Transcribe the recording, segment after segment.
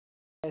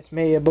It's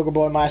me, Booger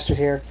Boy Meister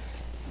here.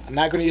 I'm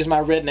not going to use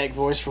my redneck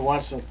voice for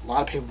once. A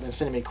lot of people have been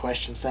sending me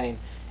questions saying,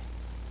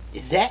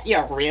 "Is that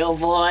your real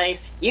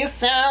voice? You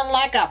sound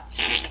like a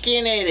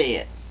fucking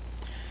idiot."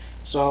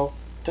 So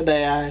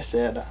today I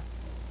said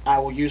I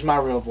will use my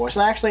real voice.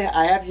 And actually,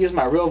 I have used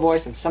my real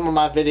voice in some of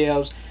my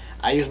videos.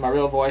 I used my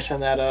real voice in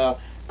that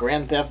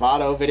Grand Theft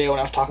Auto video when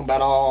I was talking about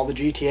all the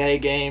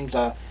GTA games.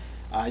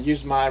 I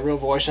used my real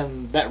voice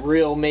in that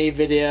Real Me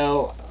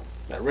video,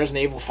 that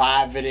Resident Evil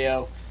 5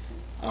 video.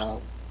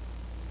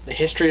 The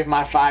history of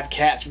my 5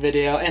 cats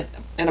video,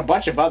 and a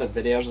bunch of other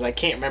videos that I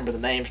can't remember the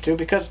names to,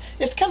 because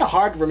it's kind of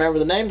hard to remember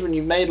the names when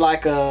you made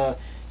like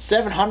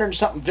 700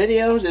 something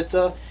videos.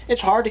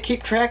 It's hard to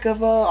keep track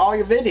of all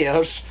your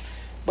videos.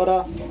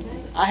 But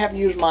I have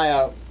used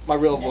my my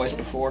real voice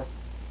before.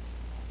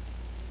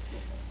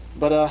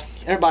 But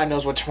everybody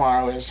knows what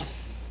tomorrow is.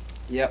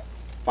 Yep,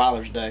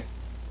 Father's Day.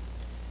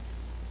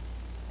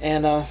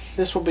 And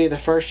this will be the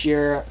first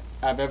year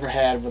I've ever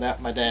had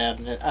without my dad,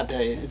 and I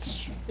tell you,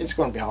 it's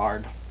going to be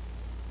hard.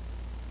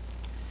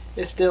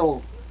 It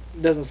still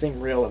doesn't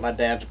seem real that my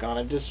dad's gone.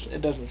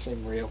 It doesn't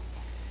seem real.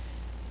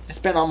 It's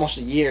been almost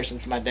a year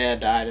since my dad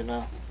died,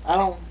 and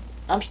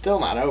I'm still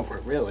not over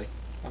it, really.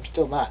 I'm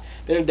still not.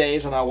 There are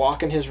days when I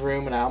walk in his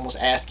room and I almost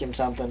ask him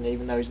something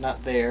even though he's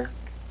not there,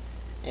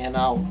 and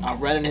I'll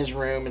run in his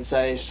room and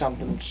say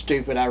something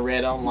stupid I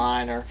read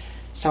online or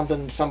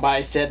something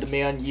somebody said to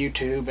me on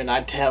YouTube, and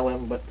I tell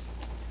him, but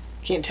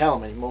I can't tell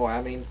him anymore.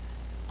 I mean,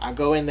 I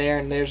go in there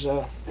and there's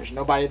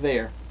nobody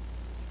there.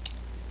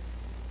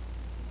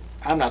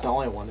 I'm not the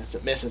only one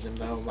that misses him,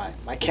 though.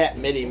 My cat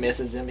Mitty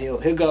misses him.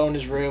 He'll go in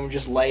his room and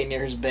just lay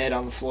near his bed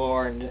on the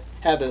floor and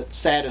have the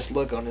saddest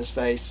look on his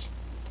face.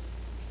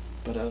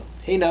 But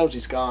he knows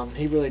he's gone.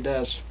 He really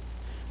does.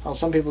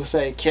 Some people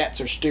say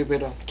cats are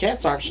stupid.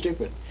 Cats aren't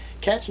stupid.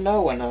 Cats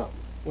know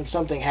when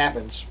something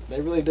happens.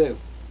 They really do.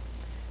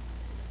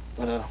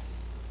 But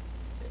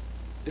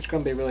it's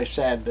going to be really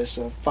sad this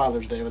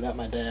Father's Day without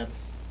my dad.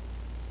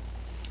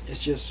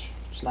 It's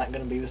not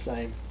going to be the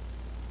same.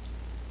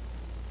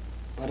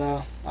 But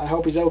I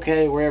hope he's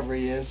okay wherever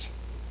he is.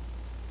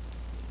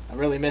 I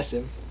really miss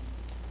him.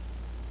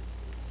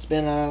 It's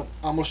been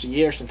almost a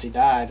year since he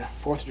died.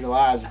 4th of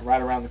July is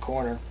right around the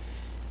corner,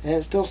 and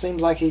it still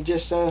seems like he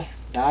just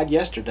died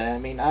yesterday. I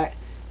mean,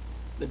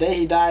 the day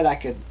he died,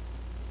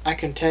 I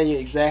can tell you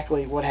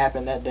exactly what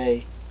happened that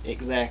day,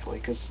 exactly,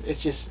 because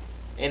it's just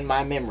in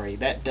my memory.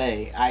 That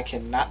day, I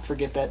cannot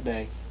forget that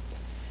day.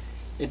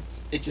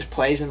 It just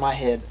plays in my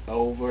head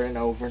over and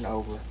over and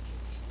over.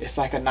 It's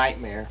like a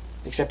nightmare,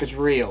 except it's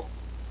real.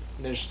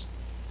 There's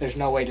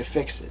no way to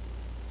fix it.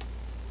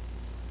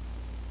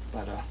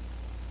 But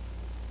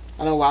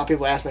I know a lot of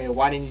people ask me,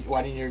 why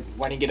didn't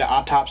you get an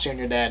autopsy on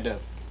your dad to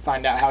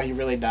find out how he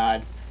really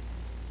died?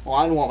 Well,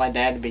 I didn't want my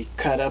dad to be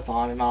cut up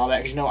on and all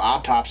that, because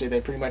autopsy,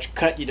 they pretty much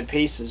cut you to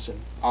pieces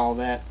and all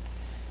that,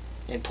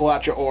 and pull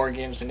out your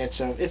organs, and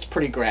it's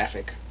pretty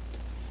graphic.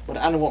 But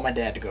I don't want my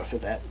dad to go through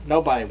that.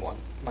 Nobody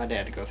wanted my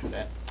dad to go through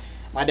that.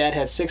 My dad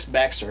had 6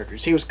 back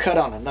surgeries. He was cut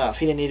on enough.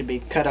 He didn't need to be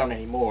cut on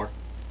anymore.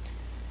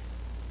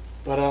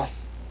 But a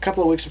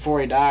couple of weeks before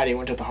he died, he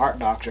went to the heart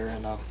doctor,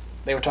 and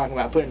they were talking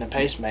about putting a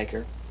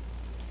pacemaker,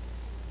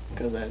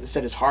 because they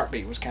said his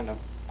heartbeat was kind of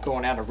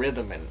going out of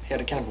rhythm, and he had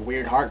a kind of a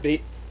weird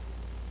heartbeat.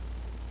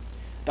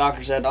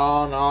 Doctor said,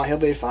 "Oh no, he'll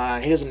be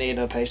fine. He doesn't need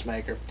a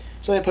pacemaker."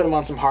 So they put him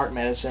on some heart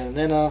medicine, and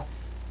then a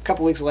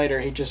couple weeks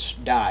later, he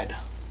just died.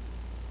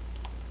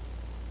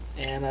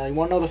 And you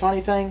want to know the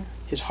funny thing?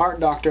 His heart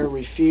doctor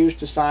refused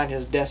to sign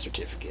his death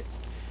certificate.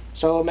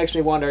 So it makes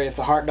me wonder if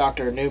the heart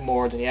doctor knew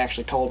more than he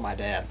actually told my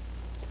dad.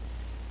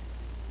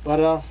 But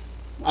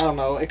I don't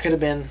know. It could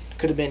have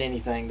been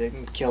anything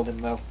that killed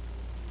him, though.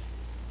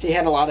 He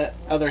had a lot of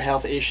other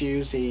health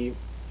issues. He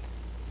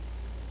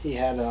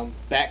had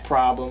back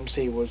problems.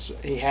 He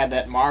had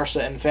that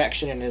MRSA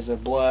infection in his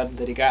blood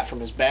that he got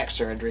from his back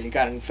surgery. He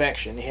got an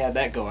infection. He had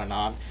that going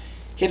on.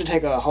 He had to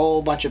take a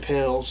whole bunch of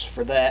pills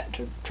for that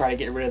to try to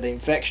get rid of the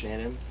infection in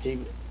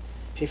him.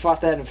 He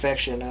fought that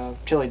infection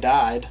till he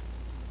died.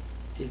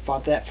 He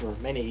fought that for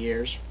many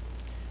years,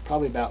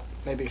 probably about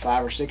maybe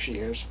 5 or 6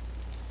 years.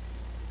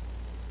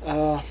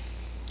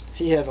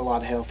 He had a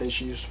lot of health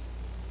issues.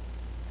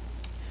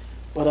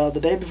 But the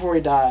day before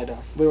he died,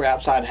 we were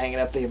outside hanging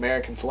up the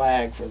American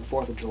flag for the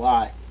 4th of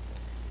July,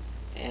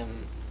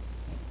 and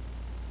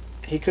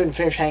he couldn't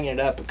finish hanging it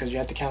up because you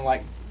have to kind of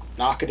like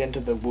knock it into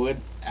the wood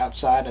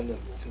outside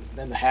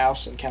in the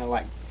house and kind of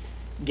like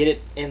get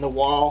it in the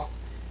wall.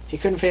 He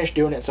couldn't finish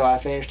doing it, so I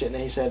finished it, and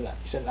then he said,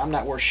 "I'm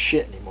not worth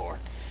shit anymore."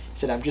 He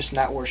said, "I'm just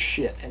not worth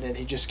shit," and then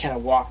he just kind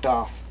of walked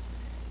off,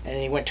 and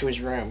then he went to his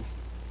room,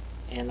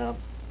 and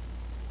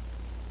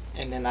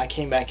then I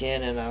came back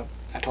in, and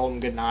I told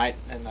him good night,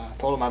 and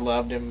told him I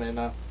loved him,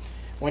 and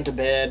went to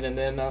bed. And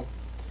then the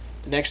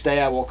next day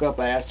I woke up,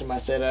 I asked him, I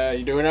said,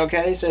 "You doing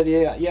okay?" He said,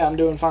 yeah, I'm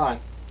doing fine."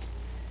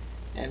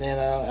 And then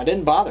I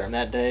didn't bother him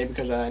that day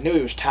because I knew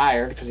he was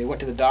tired, because he went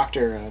to the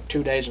doctor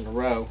 2 days in a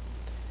row,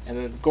 and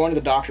then going to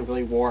the doctor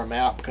really wore him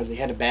out because he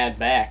had a bad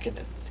back, and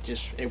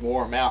it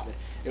wore him out.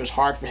 It was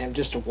hard for him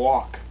just to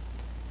walk.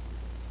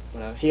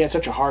 But he had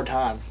such a hard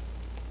time.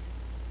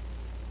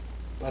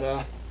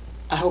 But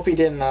I hope he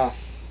didn't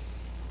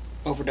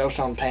overdose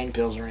on pain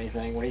pills or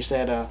anything. When he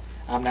said,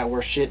 I'm not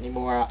worth shit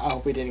anymore, I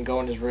hope he didn't go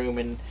in his room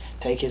and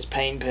take his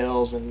pain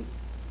pills and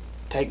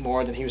take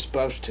more than he was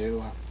supposed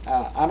to.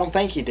 I don't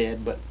think he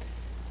did, but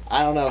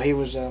I don't know. He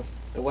was,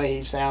 the way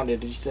he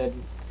sounded, he said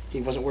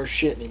he wasn't worth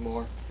shit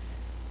anymore.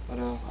 But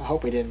I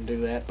hope he didn't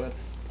do that, but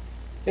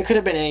it could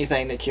have been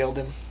anything that killed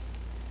him.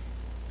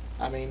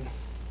 I mean,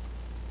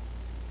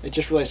 it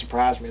just really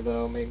surprised me,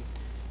 though. I mean,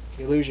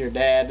 you lose your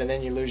dad, and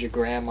then you lose your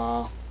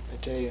grandma. I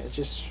tell you, it's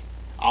just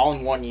all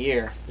in 1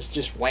 year. It's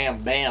just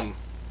wham, bam.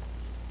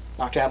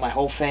 Knocked out my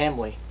whole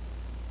family.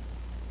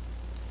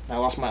 I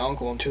lost my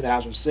uncle in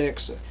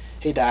 2006.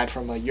 He died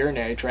from a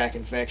urinary tract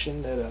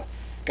infection that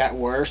got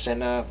worse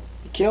and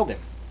killed him.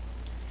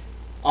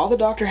 All the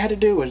doctor had to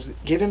do was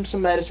give him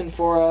some medicine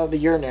for the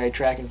urinary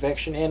tract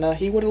infection, and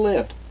he would have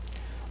lived.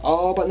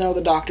 Oh, but no,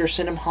 the doctor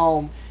sent him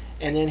home,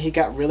 and then he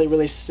got really,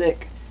 really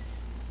sick.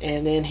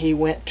 And then he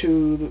went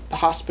to the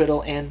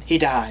hospital, and he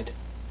died.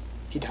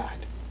 He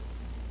died.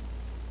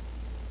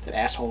 That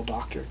asshole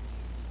doctor.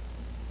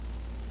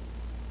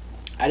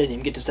 I didn't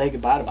even get to say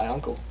goodbye to my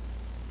uncle,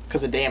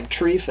 because a damn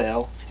tree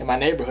fell in my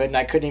neighborhood, and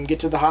I couldn't even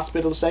get to the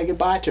hospital to say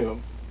goodbye to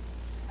him.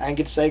 I didn't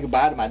get to say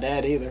goodbye to my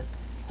dad either.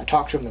 I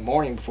talked to him the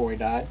morning before he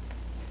died.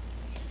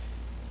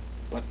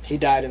 But he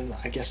died in,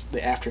 I guess,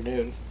 the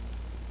afternoon.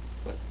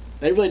 But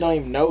they really don't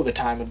even know the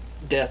time of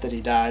death that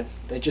he died.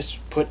 They just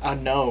put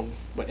unknown,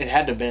 but it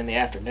had to have been in the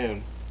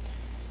afternoon.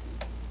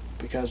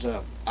 Because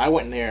I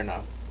went in there and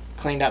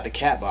cleaned out the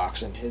cat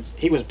box, and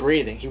he was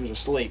breathing. He was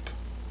asleep.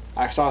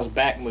 I saw his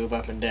back move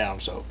up and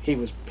down, so he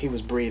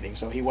was breathing,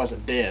 so he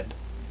wasn't dead.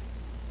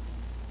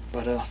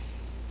 But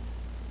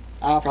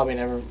I'll probably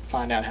never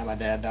find out how my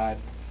dad died.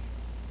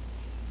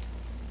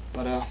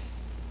 But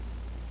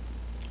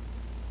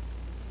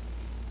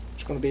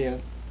it's going to be a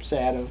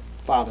sad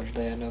Father's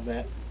Day, I know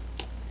that.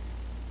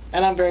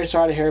 And I'm very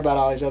sorry to hear about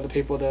all these other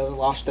people that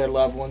lost their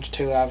loved ones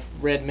too. I've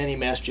read many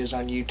messages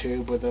on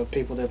YouTube with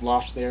people that have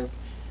lost their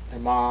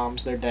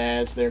moms, their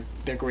dads, their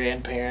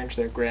grandparents,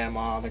 their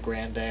grandma, their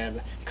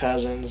granddad,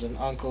 cousins and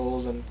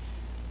uncles, and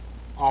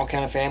all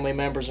kind of family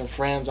members and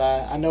friends.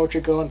 I know what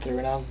you're going through,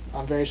 and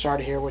I'm very sorry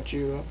to hear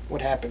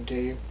what happened to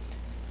you.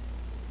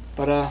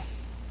 But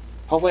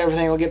hopefully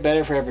everything will get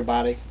better for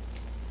everybody.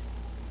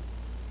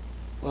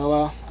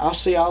 Well, I'll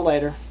see y'all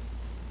later.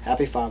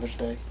 Happy Father's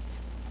Day.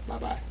 Bye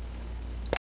bye.